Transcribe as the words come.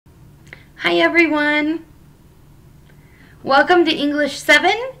Hi everyone! Welcome to English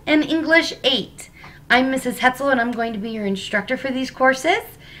 7 and English 8. I'm Mrs. Hetzel and I'm going to be your instructor for these courses.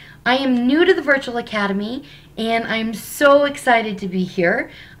 I am new to the Virtual Academy and I'm so excited to be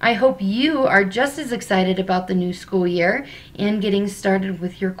here. I hope you are just as excited about the new school year and getting started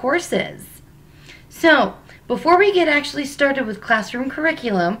with your courses. So, before we get actually started with classroom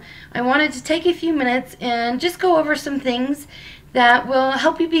curriculum, I wanted to take a few minutes and just go over some things that will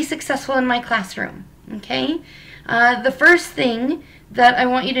help you be successful in my classroom, okay? The first thing that I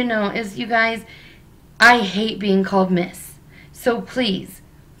want you to know is, you guys, I hate being called Miss. So please,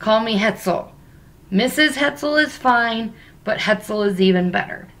 call me Hetzel. Mrs. Hetzel is fine, but Hetzel is even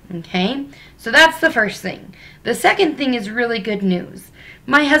better, okay? So that's the first thing. The second thing is really good news.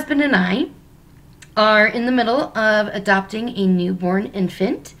 My husband and I are in the middle of adopting a newborn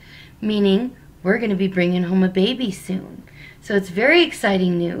infant, meaning we're going to be bringing home a baby soon. So it's very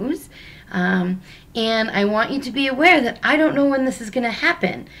exciting news, and I want you to be aware that I don't know when this is going to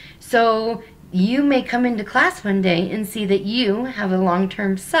happen. So you may come into class one day and see that you have a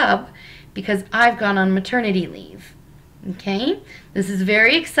long-term sub because I've gone on maternity leave. Okay? This is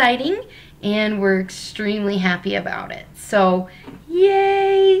very exciting, and we're extremely happy about it. So,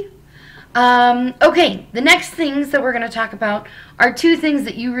 yay! Okay, the next things that we're going to talk about are two things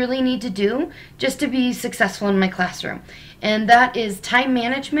that you really need to do just to be successful in my classroom, and that is time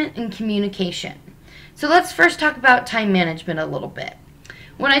management and communication. So let's first talk about time management a little bit.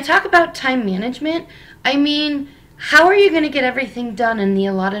 When I talk about time management, I mean, how are you going to get everything done in the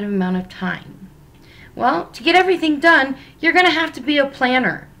allotted amount of time? Well, to get everything done, you're going to have to be a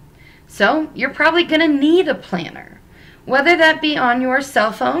planner. So you're probably going to need a planner. Whether that be on your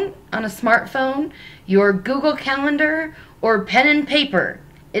cell phone, on a smartphone, your Google Calendar, or pen and paper,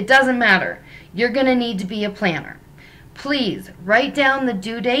 it doesn't matter. You're going to need to be a planner. Please write down the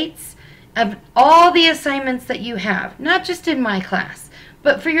due dates of all the assignments that you have, not just in my class,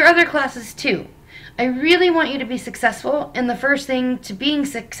 but for your other classes too. I really want you to be successful, and the first thing to being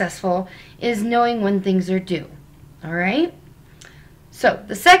successful is knowing when things are due. All right? So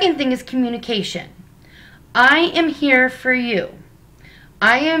the second thing is communication. I am here for you.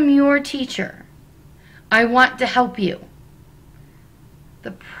 I am your teacher. I want to help you.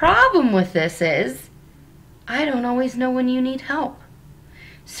 The problem with this is I don't always know when you need help.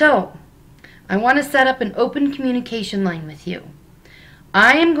 So I want to set up an open communication line with you.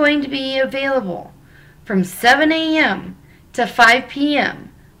 I am going to be available from 7 a.m. to 5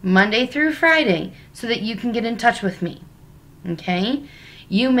 p.m. Monday through Friday so that you can get in touch with me. Okay?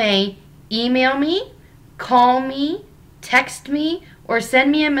 You may email me, call me, text me, or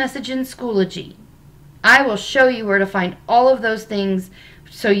send me a message in Schoology. I will show you where to find all of those things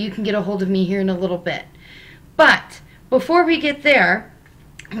so you can get a hold of me here in a little bit. But before we get there,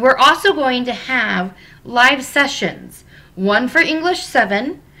 we're also going to have live sessions, one for English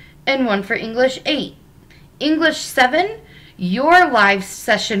 7 and one for English 8. English 7, your live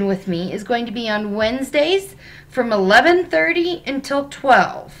session with me is going to be on Wednesdays from 11:30 until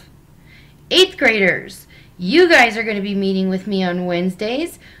 12. 8th graders, you guys are going to be meeting with me on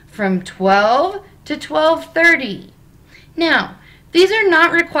Wednesdays from 12 to 12:30. Now, these are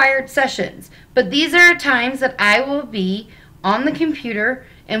not required sessions, but these are times that I will be on the computer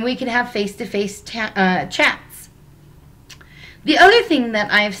and we can have face-to-face chats. The other thing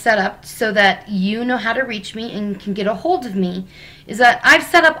that I've set up so that you know how to reach me and can get a hold of me is that I've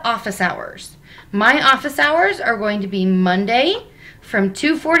set up office hours. My office hours are going to be Monday from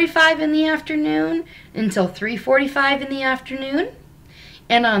 2:45 in the afternoon until 3:45 in the afternoon,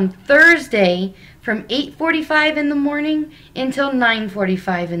 and on Thursday from 8:45 in the morning until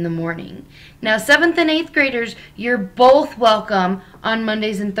 9:45 in the morning. Now, 7th and 8th graders, you're both welcome on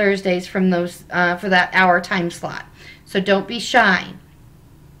Mondays and Thursdays from those for that hour time slot. So don't be shy.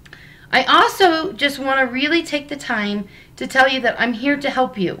 I also just want to really take the time to tell you that I'm here to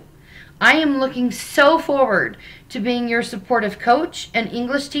help you. I am looking so forward to being your supportive coach and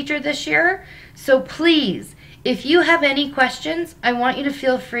English teacher this year. So please, if you have any questions, I want you to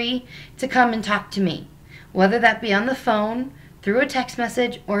feel free to come and talk to me, whether that be on the phone, through a text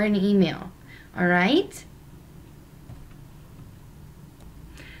message, or an email. All right?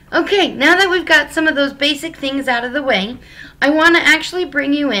 Okay, now that we've got some of those basic things out of the way, I want to actually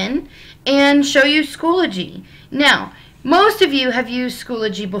bring you in and show you Schoology. Now, most of you have used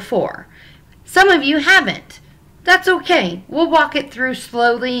Schoology before. Some of you haven't. That's okay. We'll walk it through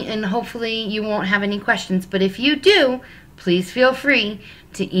slowly and hopefully you won't have any questions. But if you do, please feel free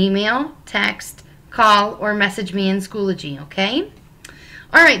to email, text, call, or message me in Schoology, okay?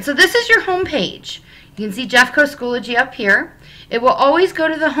 Alright, so this is your home page. You can see Jeffco Schoology up here. It will always go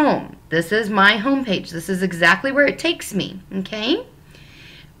to the home. This is my home page. This is exactly where it takes me, okay?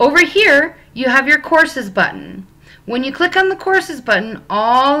 Over here, you have your courses button. When you click on the courses button,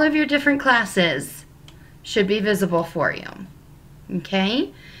 all of your different classes should be visible for you,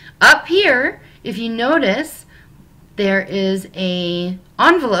 okay? Up here, if you notice, there is an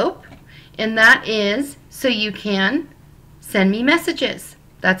envelope, and that is so you can send me messages.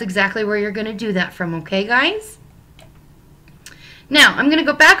 That's exactly where you're going to do that from, okay, guys? Now, I'm going to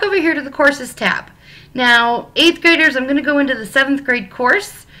go back over here to the Courses tab. Now, 8th graders, I'm going to go into the 7th grade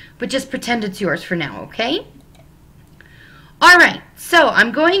course, but just pretend it's yours for now, okay? All right, so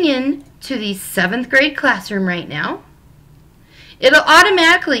I'm going in to the 7th grade classroom right now. It'll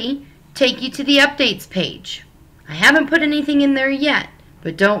automatically take you to the updates page. I haven't put anything in there yet,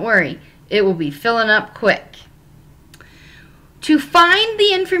 but don't worry, it will be filling up quick. To find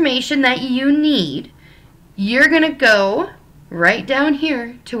the information that you need, you're going to go right down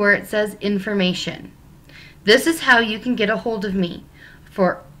here to where it says information. This is how you can get a hold of me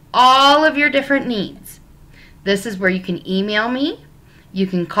for all of your different needs. This is where you can email me, you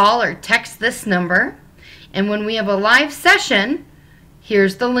can call or text this number, and when we have a live session,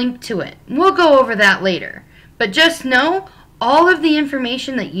 here's the link to it. We'll go over that later. But just know all of the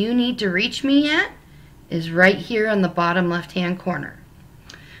information that you need to reach me at is right here on the bottom left-hand corner.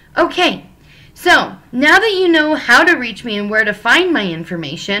 Okay, so now that you know how to reach me and where to find my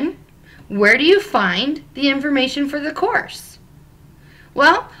information, where do you find the information for the course?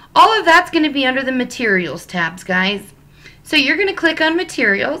 Well, all of that's going to be under the Materials tabs, guys. So you're going to click on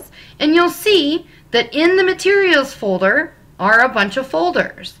Materials, and you'll see that in the Materials folder are a bunch of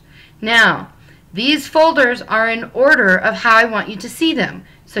folders. Now, these folders are in order of how I want you to see them.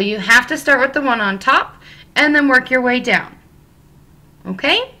 So you have to start with the one on top and then work your way down.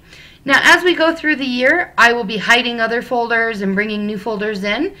 Okay? Now, as we go through the year, I will be hiding other folders and bringing new folders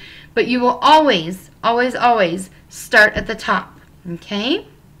in, but you will always, always, always start at the top. Okay?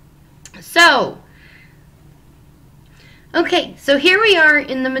 So here we are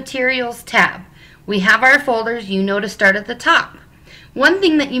in the Materials tab. We have our folders. You know to start at the top. One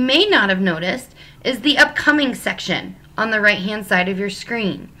thing that you may not have noticed is the Upcoming section on the right-hand side of your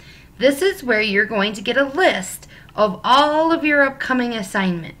screen. This is where you're going to get a list of all of your upcoming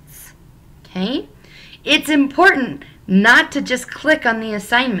assignments. Okay? It's important not to just click on the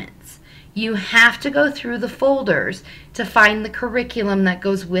assignments. You have to go through the folders to find the curriculum that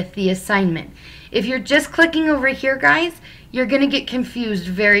goes with the assignment. If you're just clicking over here, guys, you're going to get confused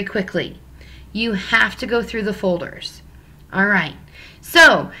very quickly. You have to go through the folders. All right.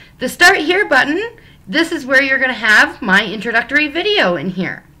 So, the Start Here button, this is where you're going to have my introductory video in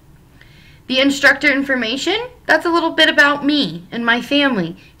here. The instructor information, that's a little bit about me and my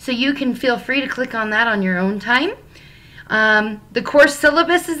family, so you can feel free to click on that on your own time. The course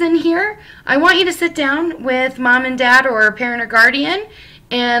syllabus is in here. I want you to sit down with mom and dad or a parent or guardian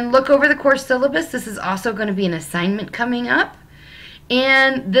and look over the course syllabus. This is also going to be an assignment coming up.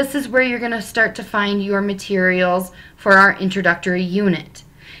 And this is where you're going to start to find your materials for our introductory unit.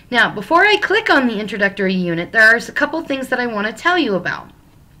 Now, before I click on the introductory unit, there are a couple things that I want to tell you about.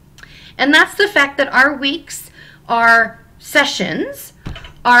 And that's the fact that our weeks, our sessions,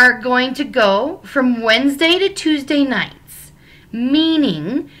 are going to go from Wednesday to Tuesday nights,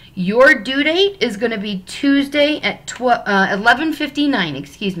 meaning your due date is going to be Tuesday at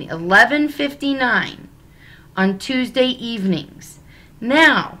 11:59 on Tuesday evenings.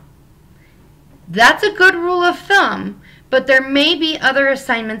 Now, that's a good rule of thumb, but there may be other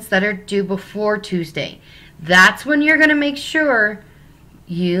assignments that are due before Tuesday. That's when you're going to make sure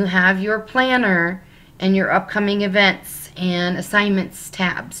you have your planner and your upcoming events and assignments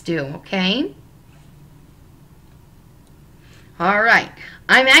tabs due, okay? All right,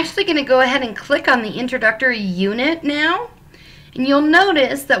 I'm actually going to go ahead and click on the introductory unit now. And you'll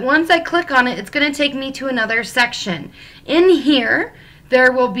notice that once I click on it, it's going to take me to another section. In here,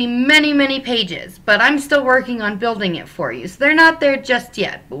 there will be many, many pages, but I'm still working on building it for you. So they're not there just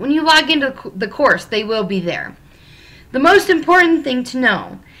yet, but when you log into the course, they will be there. The most important thing to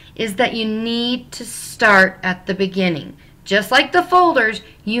know is that you need to start at the beginning. Just like the folders,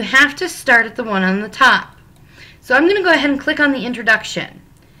 you have to start at the one on the top. So I'm going to go ahead and click on the introduction.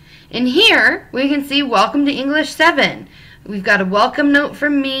 In here, we can see Welcome to English 7. We've got a welcome note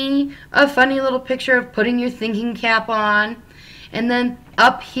from me, a funny little picture of putting your thinking cap on, and then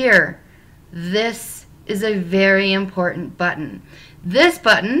up here, this is a very important button. This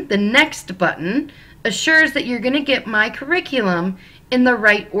button, the next button, assures that you're going to get my curriculum in the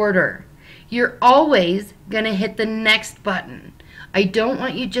right order. You're always going to hit the next button. I don't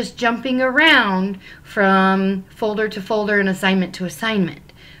want you just jumping around from folder to folder and assignment to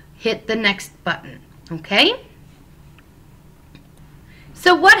assignment. hit the next button, okay?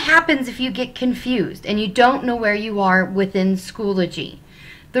 So what happens if you get confused and you don't know where you are within Schoology?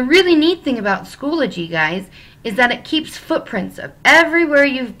 The really neat thing about Schoology, guys, is that it keeps footprints of everywhere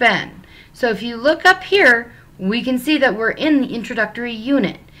you've been. So if you look up here, we can see that we're in the introductory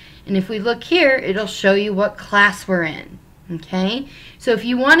unit. And if we look here, it'll show you what class we're in. Okay? So if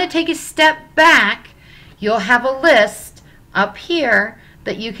you want to take a step back, you'll have a list up here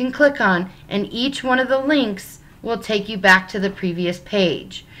that you can click on, and each one of the links will take you back to the previous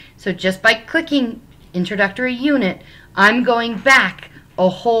page. So just by clicking introductory unit, I'm going back a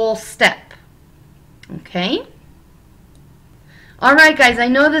whole step. Okay? Alright guys, I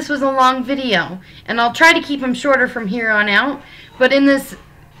know this was a long video, and I'll try to keep them shorter from here on out, but in this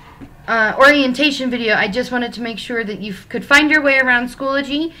orientation video, I just wanted to make sure that you could find your way around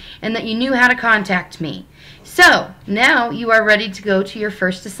Schoology and that you knew how to contact me. So, now you are ready to go to your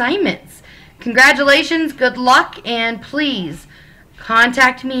first assignments. Congratulations, good luck, and please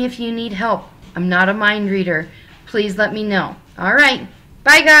contact me if you need help. I'm not a mind reader. Please let me know. Alright,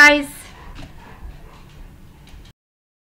 bye guys!